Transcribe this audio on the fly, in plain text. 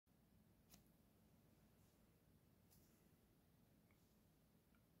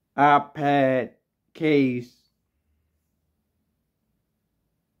iPad case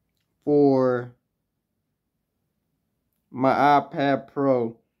for my iPad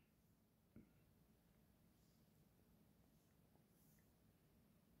Pro.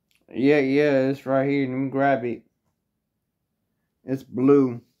 Yeah, it's right here. Let me grab it. It's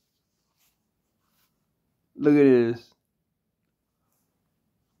blue. Look at this.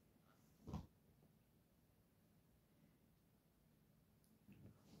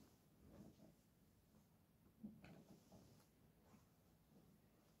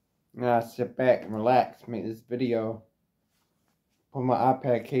 Now I sit back and relax, make this video. Put my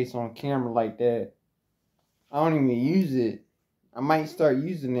iPad case on camera like that. I don't even use it. I might start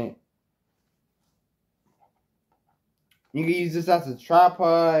using it. You can use this as a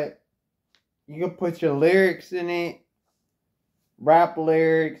tripod. You can put your lyrics in it. Rap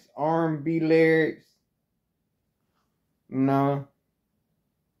lyrics, R&B lyrics. You know.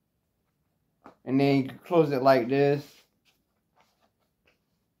 And then you can close it like this.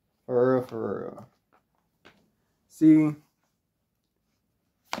 For real. See?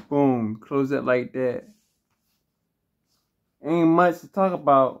 Boom. Close it like that. Ain't much to talk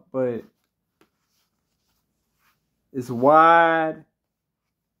about, but it's wide,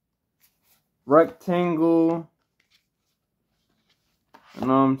 rectangle. You know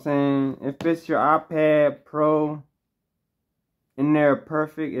what I'm saying? It fits your iPad Pro in there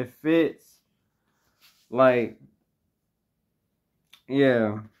perfect. It fits. Like,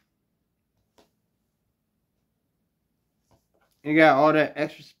 yeah. You got all that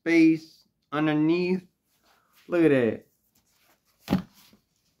extra space underneath. Look at that.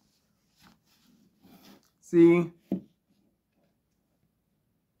 See?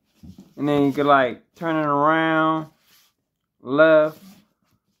 And then you can like turn it around, left,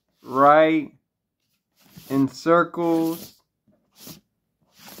 right, in circles.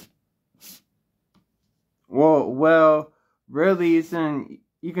 Well, really, it's in.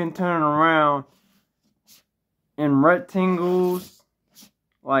 You can turn it around in rectangles,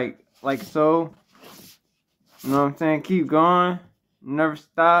 like so. You know what I'm saying? Keep going, never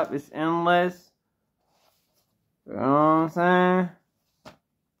stop. It's endless. You know what I'm saying?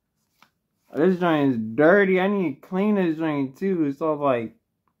 This joint is dirty. I need to clean this joint too. It's all like,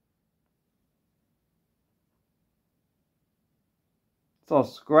 it's all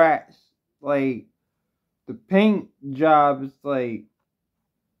scratched. Like, the paint job is like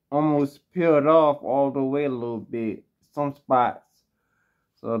almost peeled off all the way a little bit. Some spots.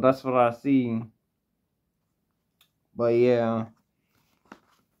 So that's what I see. But yeah.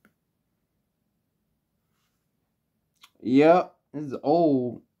 Yep. This is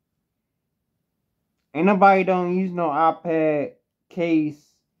old. Ain't nobody don't use no iPad case.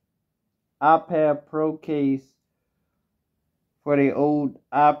 iPad Pro case for the old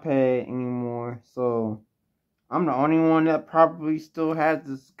iPad anymore. So I'm the only one that probably still has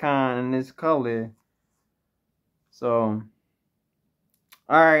this kind in this color. So,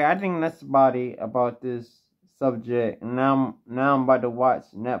 alright, I think that's about it about this subject. And now I'm about to watch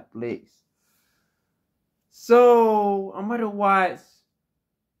Netflix. So, I'm about to watch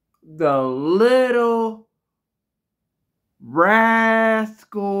The Little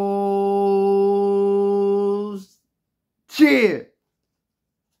Rascals. Chill.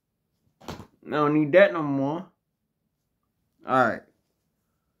 I don't need that no more. Alright.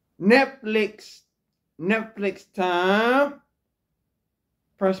 Netflix time.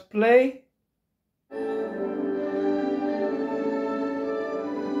 Press play.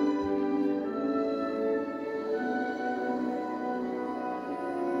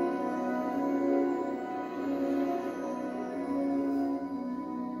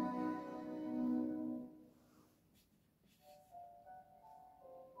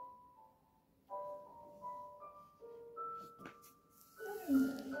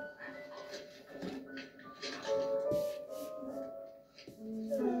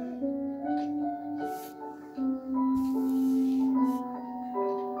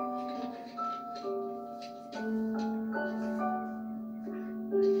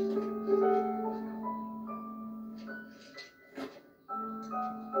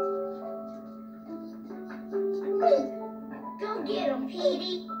 Go get him,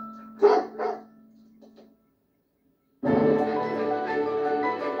 Petey.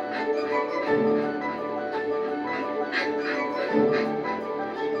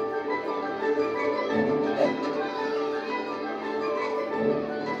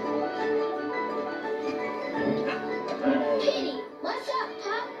 Petey, what's up,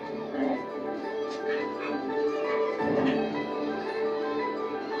 Pop?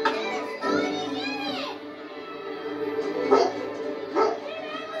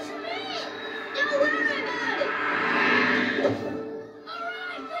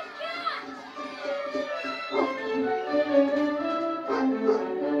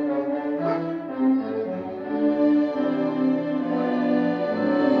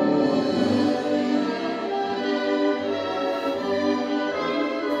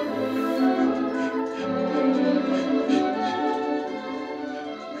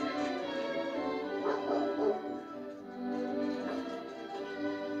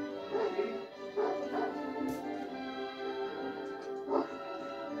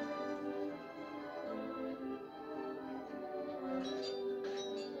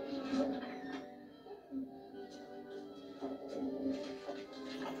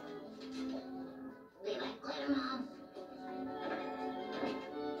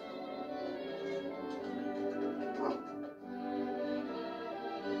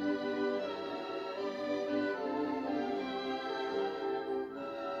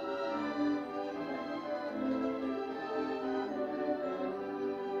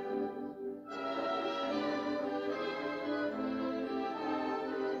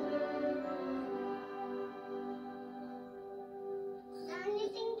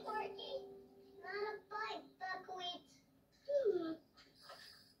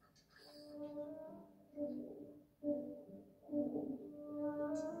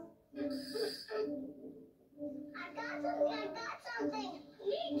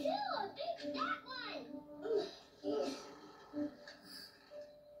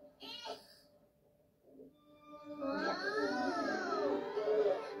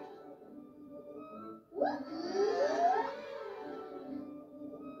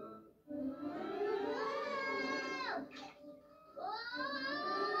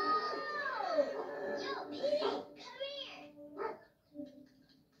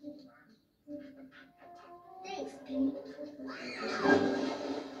 Hey,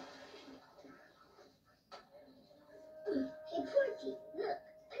 Porky, look,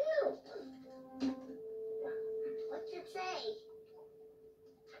 a note. What's it say?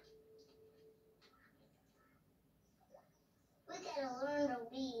 We gotta learn to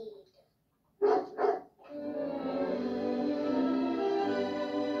read.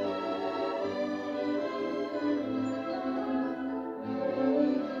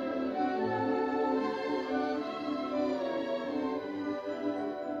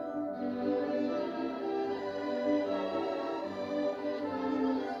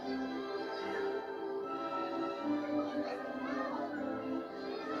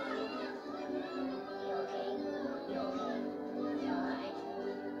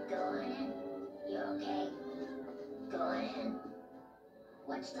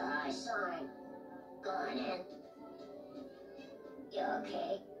 What's the high sign? Go on in. You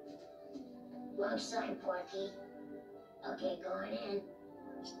okay? Wrong sign, Porky. Okay, go on in.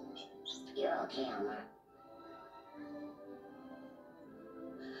 You're okay, Elmer.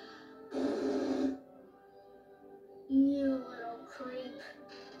 You little creep.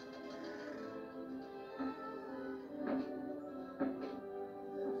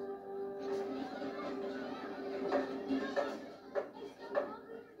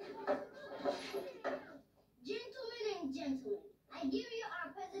 Gentlemen and gentlemen, I give you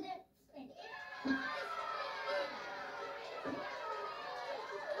our president.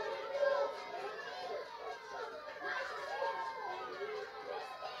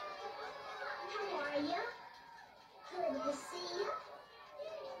 How are you? Good to see you.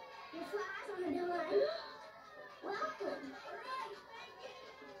 Your flies on the line. Welcome.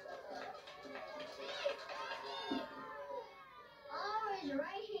 All raise your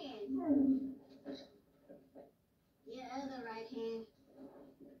right hand. Your other right hand.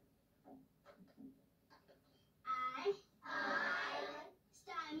 I,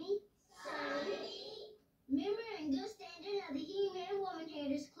 Stymie, member and good standard of the He-Man Woman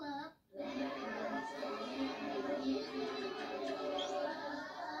Haters Club,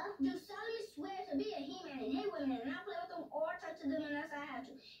 do solemnly swear to be a He-Man and hate women and not play with them or touch them unless I have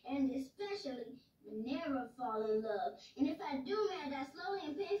to, and especially never fall in love. And if I do, may I die slowly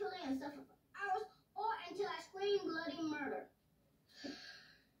and painfully and suffer for hours or until I scream bloody murder.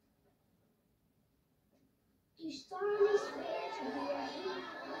 Do you solemnly swear to be a He-Man?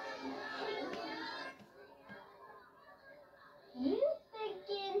 You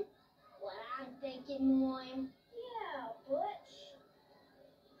thinking what I'm thinking, Moim? Yeah, Butch.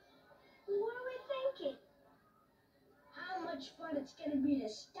 What are we thinking? How much fun it's gonna be to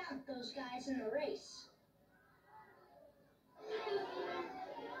stop those guys in a race.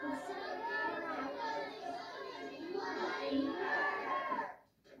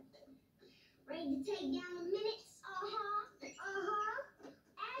 Ready to take down the minutes?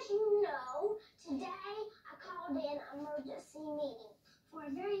 As you know, today I called in an emergency meeting for a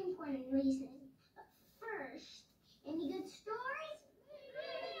very important reason. But first, any good stories?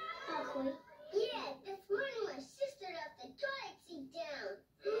 Buckwheat. Yeah, this morning my sister left the toilet seat down.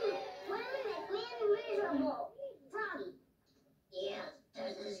 Women make men miserable. Froggy. Yeah,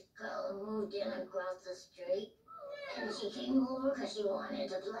 there's this girl who moved in across the street, and she came over because she wanted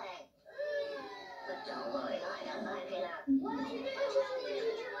to play. But don't worry, I can back it up. What did you do?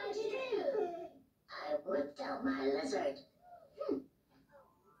 What did you do? I whipped out my lizard.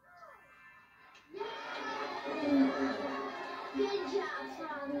 Good job,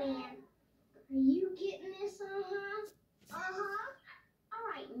 Frogman. Are you getting this, All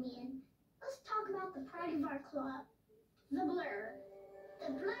right, men. Let's talk about the pride of our club, the Blur. The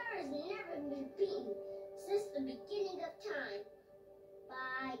Blur has never been beaten since the beginning of time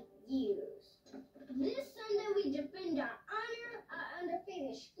by years. This Sunday we defend our honor, our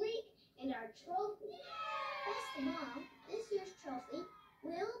undefeated streak, and our trophy. Best of all, this year's trophy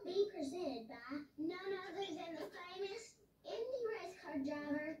will be presented by none other than the famous Indy race car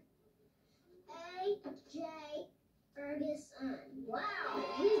driver, A.J. Ferguson. Wow,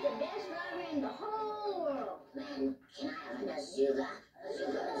 he's the best driver in the whole world. Man, can I have an Azuga?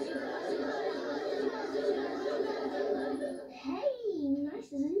 Hey, nice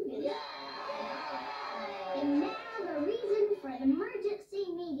Azuga. Yeah. And now the reason for the emergency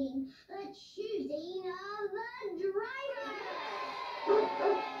meeting, the choosing of the driver.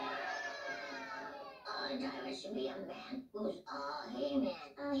 The driver should be a man who's all He-Man.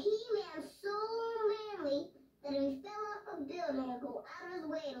 A He-Man so manly that he fell off a building and go out of his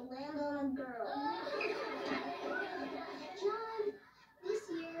way to land on a girl. John, this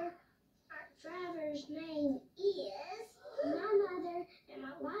year our driver's name is none other than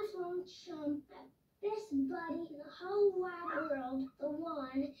my lifelong chum, best buddy in the whole wide world, the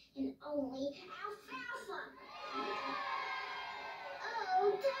one and only Alfalfa.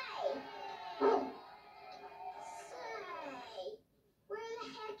 Okay. Say, where the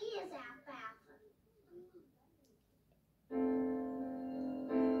heck is Alfalfa?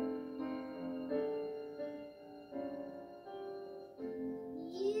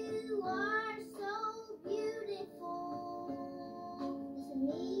 You are so beautiful to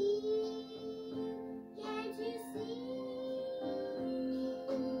me. Can't you see?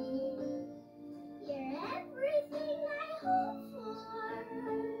 You're everything I hope for.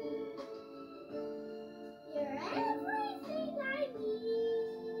 You're everything I need.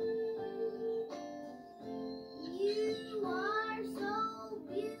 You are so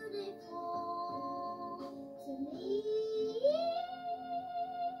beautiful to me.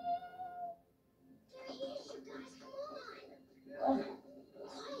 There he is, you guys, come on.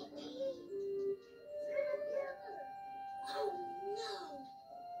 Quiet, Katie. Oh no,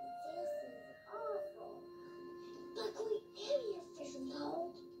 this is awful. Luckily, Annie is fishing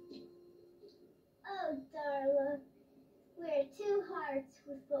pole. Oh, Darla, we're two hearts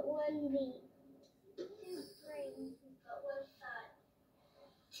with but one beat, two brains with but one thought,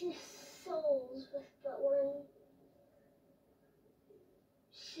 two souls with but one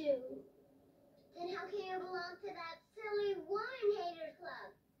shoe. Then how can you belong to that silly woman hater club?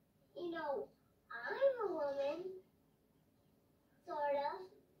 You know, I'm a woman. Sort of.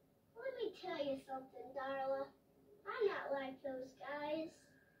 Let me tell you something, Darla. I'm not like those guys.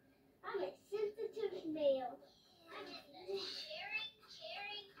 I'm a sensitive male. I'm into sharing,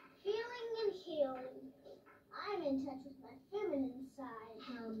 feeling, and healing. I'm in touch with my feminine side.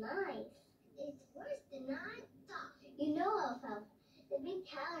 How nice.